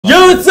Yo,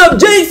 what's up,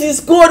 JC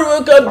Squad?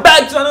 Welcome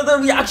back to another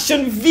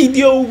reaction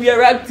video. We are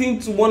reacting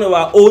to one of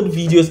our old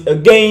videos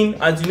again.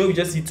 As you know, we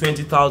just hit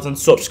 20,000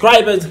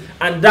 subscribers,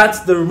 and that's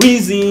the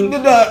reason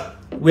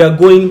we are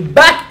going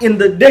back in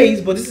the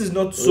days. But this is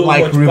not so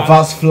like much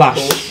reverse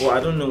flash. Well, I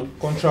don't know.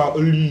 CONTRA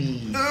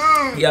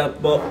Ölü. Yeah,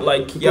 but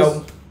like yeah.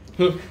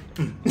 Because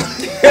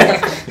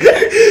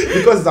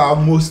it's our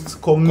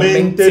most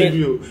commented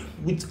video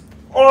with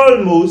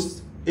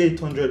almost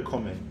 800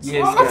 comments.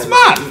 Yes, Oh, that's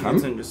guys, mad.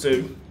 800.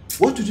 So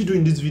What did you do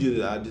in this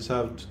video that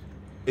deserved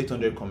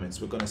 800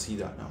 comments? We're gonna see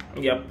that now.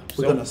 yep.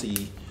 We're gonna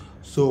see.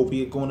 So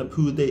we're gonna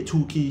put the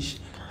Turkish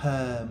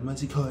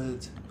music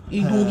code.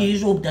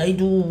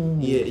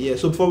 Yeah.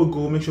 So before we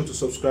go, make sure to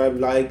subscribe,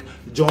 like,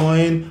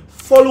 join,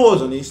 follow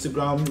us on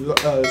Instagram,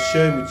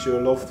 share with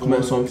your loved ones.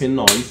 Comment something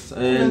nice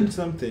Comment and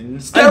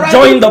something. And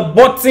join the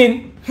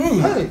button.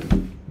 Hey.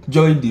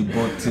 join the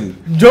button.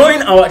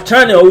 Join our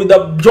channel with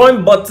the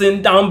join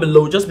button down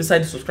below, just beside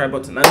the subscribe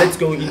button. And let's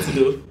go into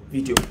the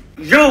video.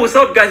 Yo, what's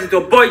up, guys? It's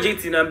your boy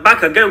JT, and I'm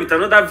back again with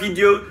another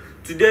video.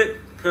 Today,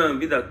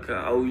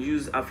 I will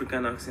use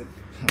African accent.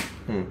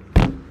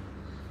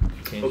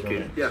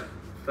 Okay, yeah,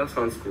 that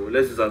sounds cool.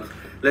 Let's use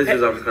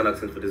African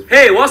accent for this.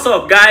 Hey, what's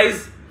up,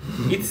 guys?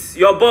 It's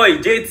your boy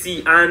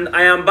JT, and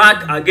I am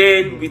back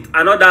again with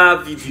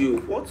another video.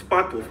 What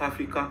part of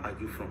Africa are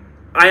you from?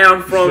 I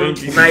am from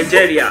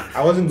Nigeria.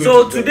 I wasn't going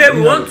So to today we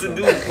want to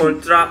do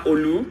CONTRA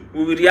Ölü.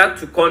 We will react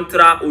to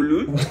CONTRA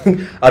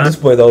Ölü. At this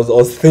point, I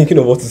was thinking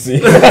of what to say.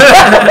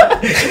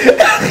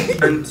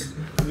 And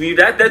we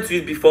reacted to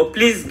it before.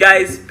 Please,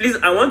 guys, please,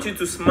 I want you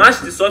to smash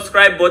the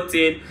subscribe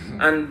button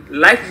and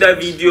like the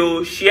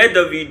video, share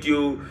the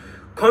video,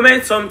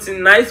 comment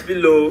something nice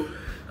below.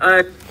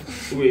 And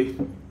wait,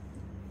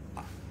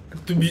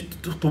 to be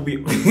to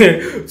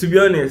be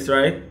honest,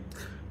 right?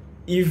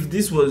 If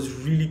this was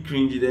really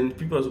cringy, then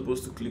people are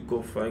supposed to click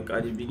off like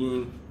at the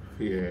beginning.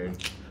 Yeah.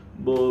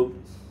 But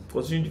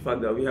considering the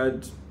fact that we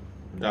had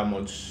That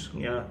much.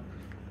 yeah,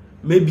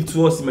 maybe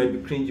to us it might be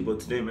cringy, but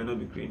to them it might not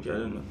be cringy. I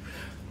don't know.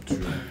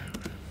 True.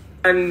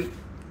 And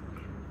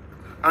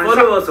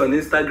Follow us on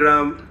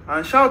Instagram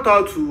and shout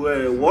out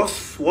to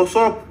what's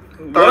up.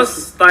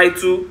 what's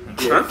title?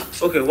 Huh?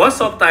 Okay, what's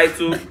up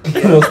title?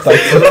 What's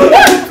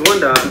that? The one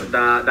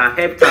that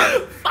helped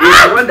us.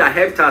 It's the one that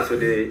helped us with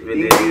the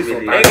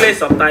English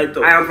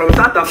subtitle. I am from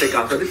South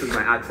Africa, so this is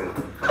my accent.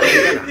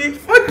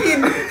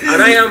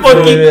 And I am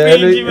fucking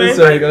cringy, man.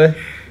 Sorry, guys.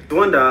 The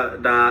one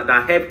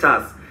that helped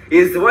us.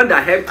 Is the one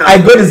that helped us. I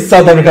got this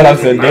South African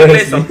accent. English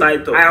Honestly.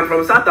 subtitle. I am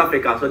from South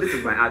Africa, so this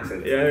is my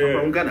accent. Yeah. I'm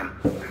from Ghana.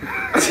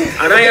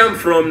 And I am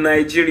from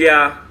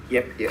Nigeria.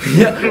 Yep.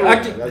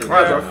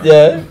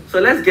 Yeah. So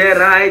let's get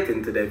right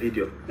into the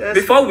video.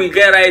 Before we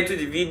get right into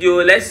the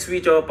video, let's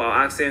switch up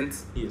our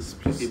accents Yes,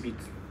 please. a bit.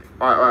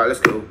 Alright, let's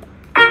go.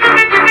 Nah,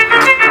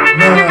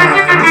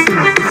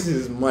 this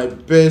is my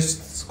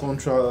best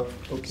CONTRA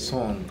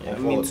song. Yeah, of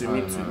me all too.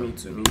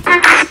 time.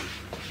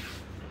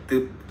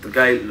 The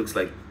guy looks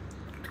like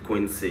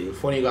Quincy.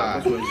 Funny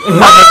guy.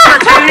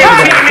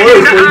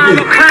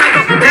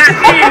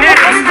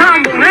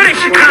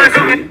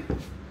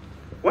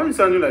 Why are you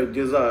sounding like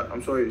CEZA?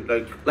 I'm sorry,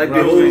 like Like the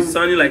Bro, whole it's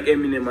sounding like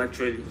Eminem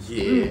actually.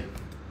 Yeah.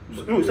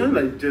 no, it sounds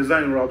like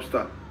CEZA in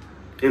Rapstar.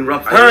 in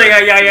rap. Oh yeah.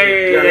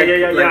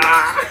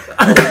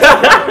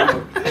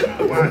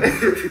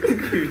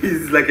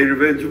 He's like a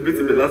revenge. You beat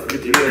him the last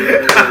video.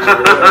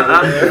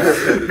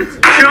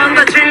 Şu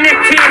anda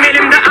dinlettim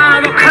elimde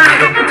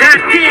avokado.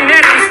 Dert değil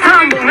nere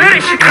İstanbul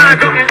nere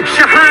Chicago.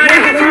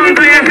 Şahane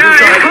fundaya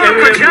gayet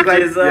korkacak.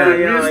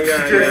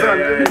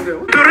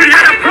 Durur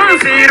yere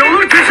panzehir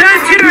olur güzel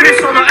tirörü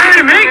sona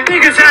ermek ne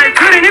güzel.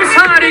 Törenim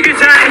sari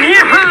güzel. Niye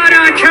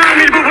hala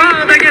kamil bu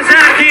bağda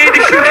gezer diye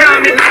düşün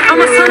kamil.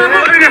 Ama sana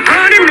bu öyle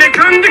halimle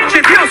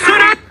göndükçe diyorsun.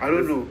 I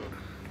don't know.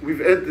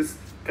 We've heard this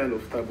kind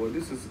of style, but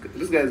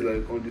this guy is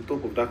like on the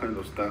top of that kind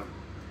of style.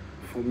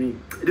 For me,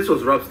 This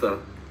was Rapstar.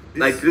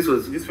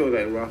 This felt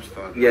like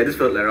Rapstar. Yeah, this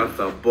felt like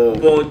Rapstar.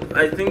 But But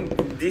I think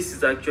this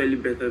is actually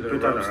better than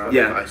Rapstar.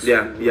 yeah.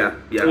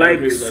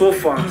 Like so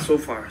far,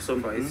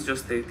 it's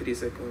just 33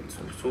 seconds.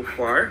 So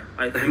far,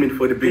 I think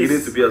for the beginning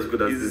this to be as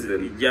good as is, this,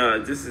 then. yeah,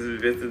 this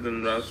is better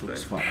than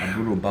Rapstar.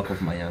 I'm gonna back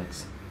off my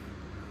yanks.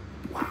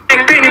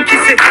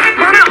 Benimkisi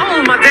bana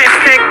olma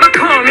destek bak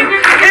homie.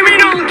 Emin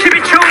ol ki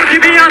birçoğu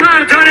gibi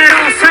yanar döner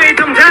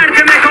olsaydım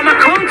derdemek ama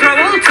kontra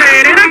volta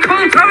yerine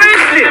kontra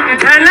vesli.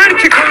 Derler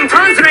ki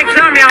kontaz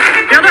reklam yap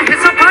ya da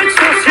hesap aç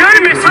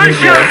sosyal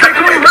mesaj yaz.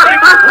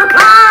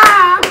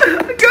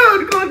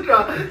 God,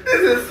 Contra.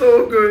 This is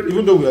so good.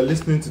 Even though we are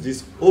listening to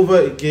this over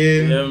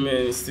again. Yeah,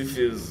 man, it still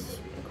feels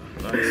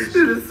nice. This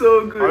is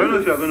so good. I don't know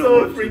if you're gonna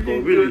so watch it, but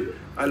freaking really, good.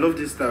 I love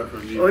this style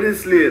from you.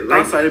 Honestly,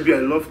 like Last I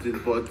loved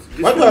it, but this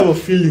Why do I have a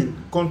feeling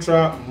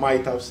CONTRA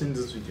might have seen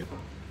this video?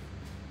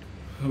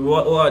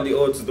 What are the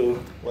odds though?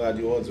 What are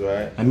the odds,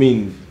 right? I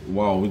mean,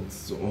 wow,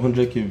 it's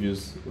 100k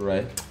views,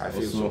 right? I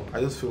feel Also, so.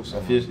 I just feel so.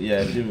 I feel, yeah,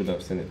 I would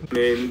have seen it.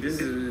 Man,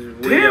 this is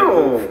way Damn.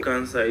 above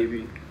cancer,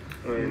 IB.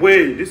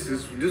 Wait, this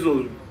was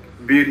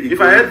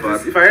If I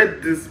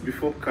had this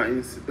before I'll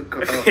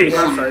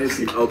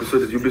be so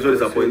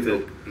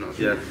disappointed. No.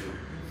 Yeah.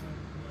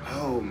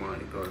 Oh my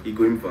god. He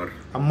going far.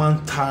 A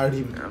man tired.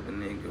 I'm a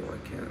nigga, I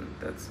can't.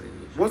 That's a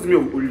What's the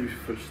meaning of Ölü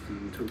first in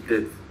Turkey?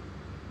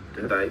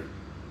 Dead. Die.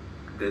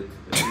 Dead.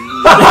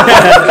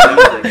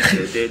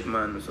 a dead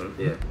man or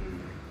something. Yeah.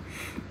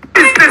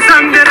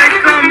 İstesem de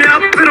reklam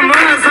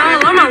yaptırmaz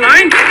ağlama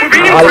lan. Bu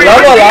benim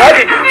Ağlama lan.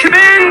 Ki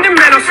beğendim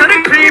ben o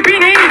sarı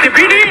klibi neydi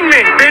bilin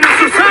mi? Ben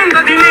osursam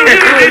da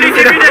dinledim deli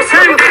gibi de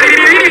sen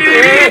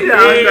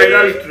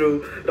That's true.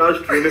 That's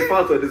true. The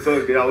part of the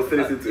song, I was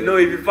listening to it. No,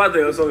 if you part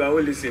of your song, I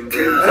won't listen, bro.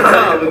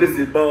 I will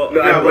listen. But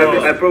No,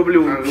 I probably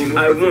won't.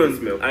 I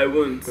won't. I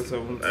won't.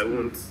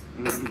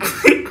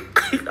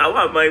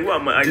 Who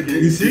am I?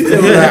 You see?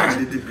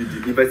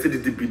 If I say the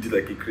DBD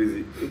like a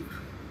crazy.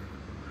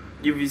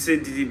 If you say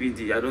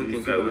DDBD, I don't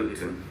think I will.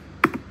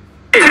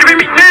 Tecrübe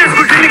bitmez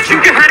bugünlük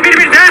çünkü her biri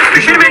bir ders.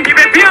 Düşürmen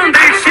dibe bir anda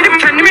yükselip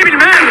kendimi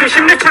bilmem.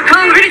 Peşimde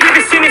çakal biri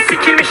gibisiniz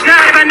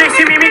sikilmişler. Ben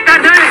neyse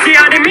mimiklerden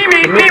ziyade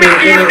mimik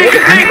girdik.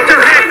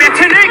 Hector hep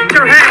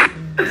yetenektir hep.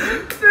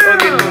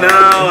 Okay,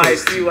 now I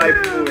see why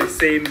people were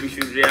saying we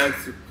should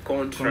react to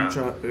Contra.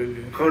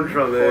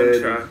 Contra, man.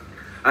 Contra.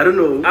 I don't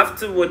know.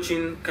 After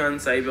watching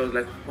CONTRA, I was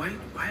like, why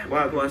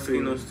are people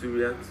asking us to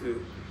react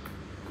to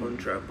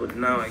Contra? But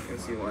now I can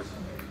see why.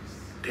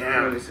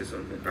 Damn. Let me say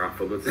something. I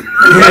forgot it.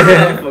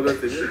 I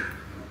forgot it.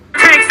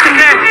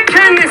 Tekstimde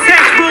kendi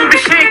seç bul bir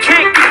şey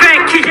kek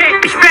belki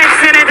 75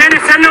 sene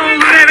denesen ne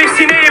olur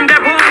hevesineyim de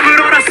bu olur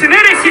orası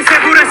neresiyse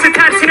burası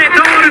tersine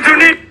doğrudur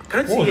ne?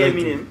 Can't you hear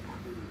me?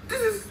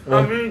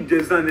 I mean,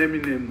 there's an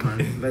Eminem, man.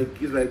 Like,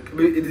 it's like.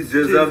 It is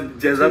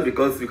JREID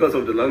because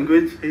of the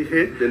language.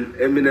 Then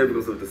Eminem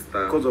because of the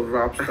style. Because of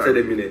rap I style. said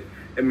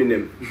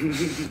Eminem.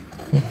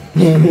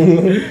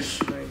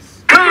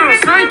 Kan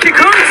sanki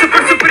kan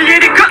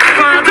 007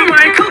 katmadı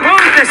Michael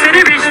Bond eseri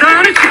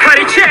vicdanı çıkar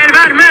içi el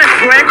vermez.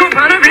 Bu ego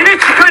bana bile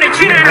çıkar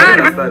için el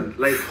vermez.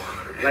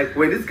 Like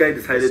when this guy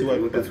decided he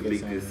wanted to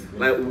make this,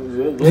 like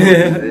what was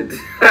it?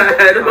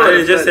 I don't know.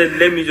 I just said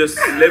let me just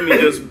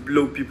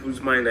blow people's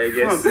mind, I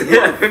guess.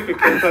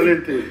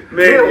 Talented. Man,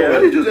 Why yeah.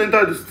 don't you just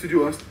enter the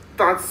studio and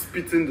start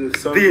spitting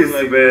this? Something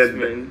like this,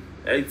 man.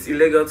 It's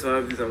illegal to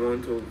have this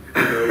amount of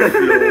flow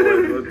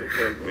and what the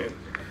fuck, man.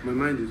 My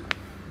mind is.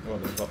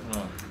 What the fuck?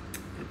 No.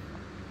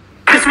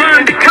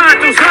 Kısmen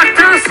dikkat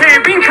uzaktan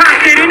sevin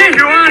kalplerini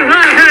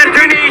yuvarlar her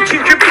döneyi.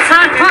 Çünkü bir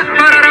saat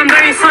fark var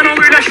aramda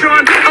insanoğluyla şu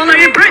an.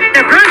 Alayı Bret'le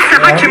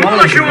Brent'le hakim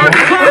ola şu an.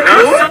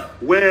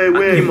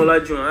 Where? Hakim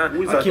Olajuwon.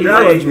 Who is Hakim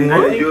Hakim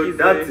Olajuwon.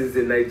 That is a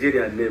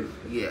Nigerian name.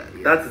 Yeah.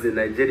 That is a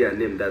Nigerian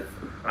name. That.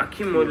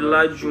 Hakim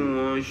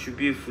Olajuwon should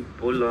be a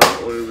footballer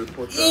or a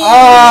reporter.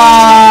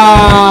 Ah!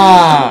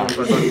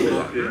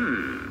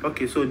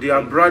 Okay, so they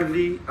are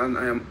Bradley and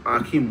I am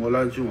Hakim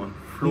Olajuwon.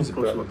 Flow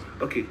crossover.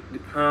 Okay.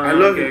 I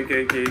love you.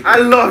 Okay. I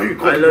love you.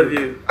 I love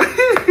you.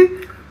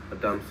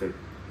 Damn thing.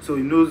 So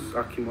he knows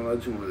Hakim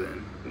Olajuwon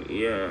then.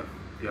 Yeah.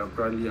 They are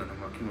Bradley and I'm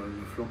Hakim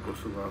Olajuwon. Flow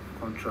crossover.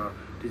 Contra.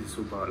 This is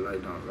so bad. Lie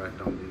down.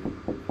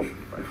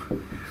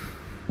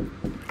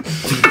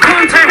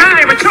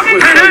 Kontra'yı ve çok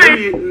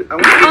fenayı.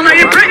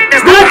 Alayı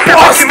Bret'le Brent'le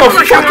hakim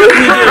ola şu an.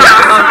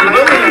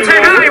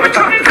 Kontra'yı ve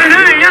çok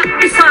fenayı.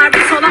 Bir sağa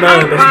bir sola.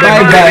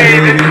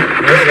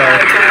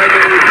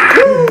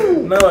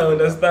 Now I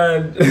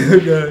understand.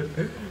 God.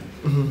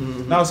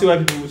 Now see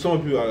why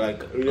some people are like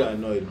really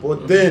annoyed.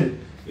 But then,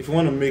 if you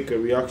want to make a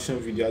reaction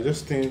video, I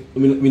just think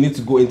We need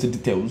to go into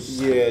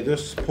details. yeah,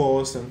 just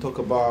pause and talk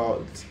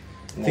about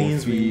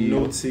things we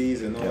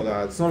notice and all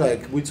that. It's not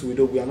like we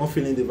are not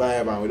feeling the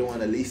vibe and we don't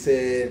want to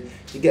listen.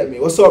 You get me?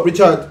 What's up,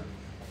 Richard?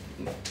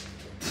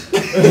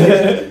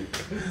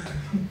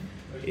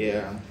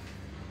 Yeah.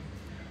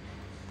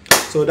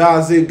 So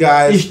that's it,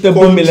 guys.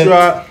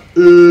 Contra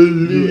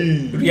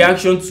Ölü.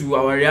 Reaction to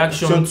our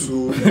reaction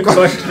to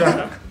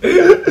Contra.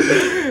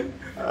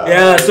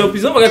 Yeah, so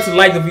please don't forget to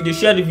like the video,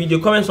 share the video,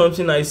 comment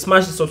something nice,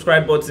 smash the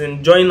subscribe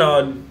button, join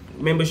our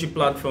membership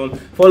platform,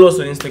 follow us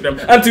on Instagram.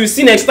 Until we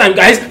see you next time,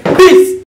 guys. Peace.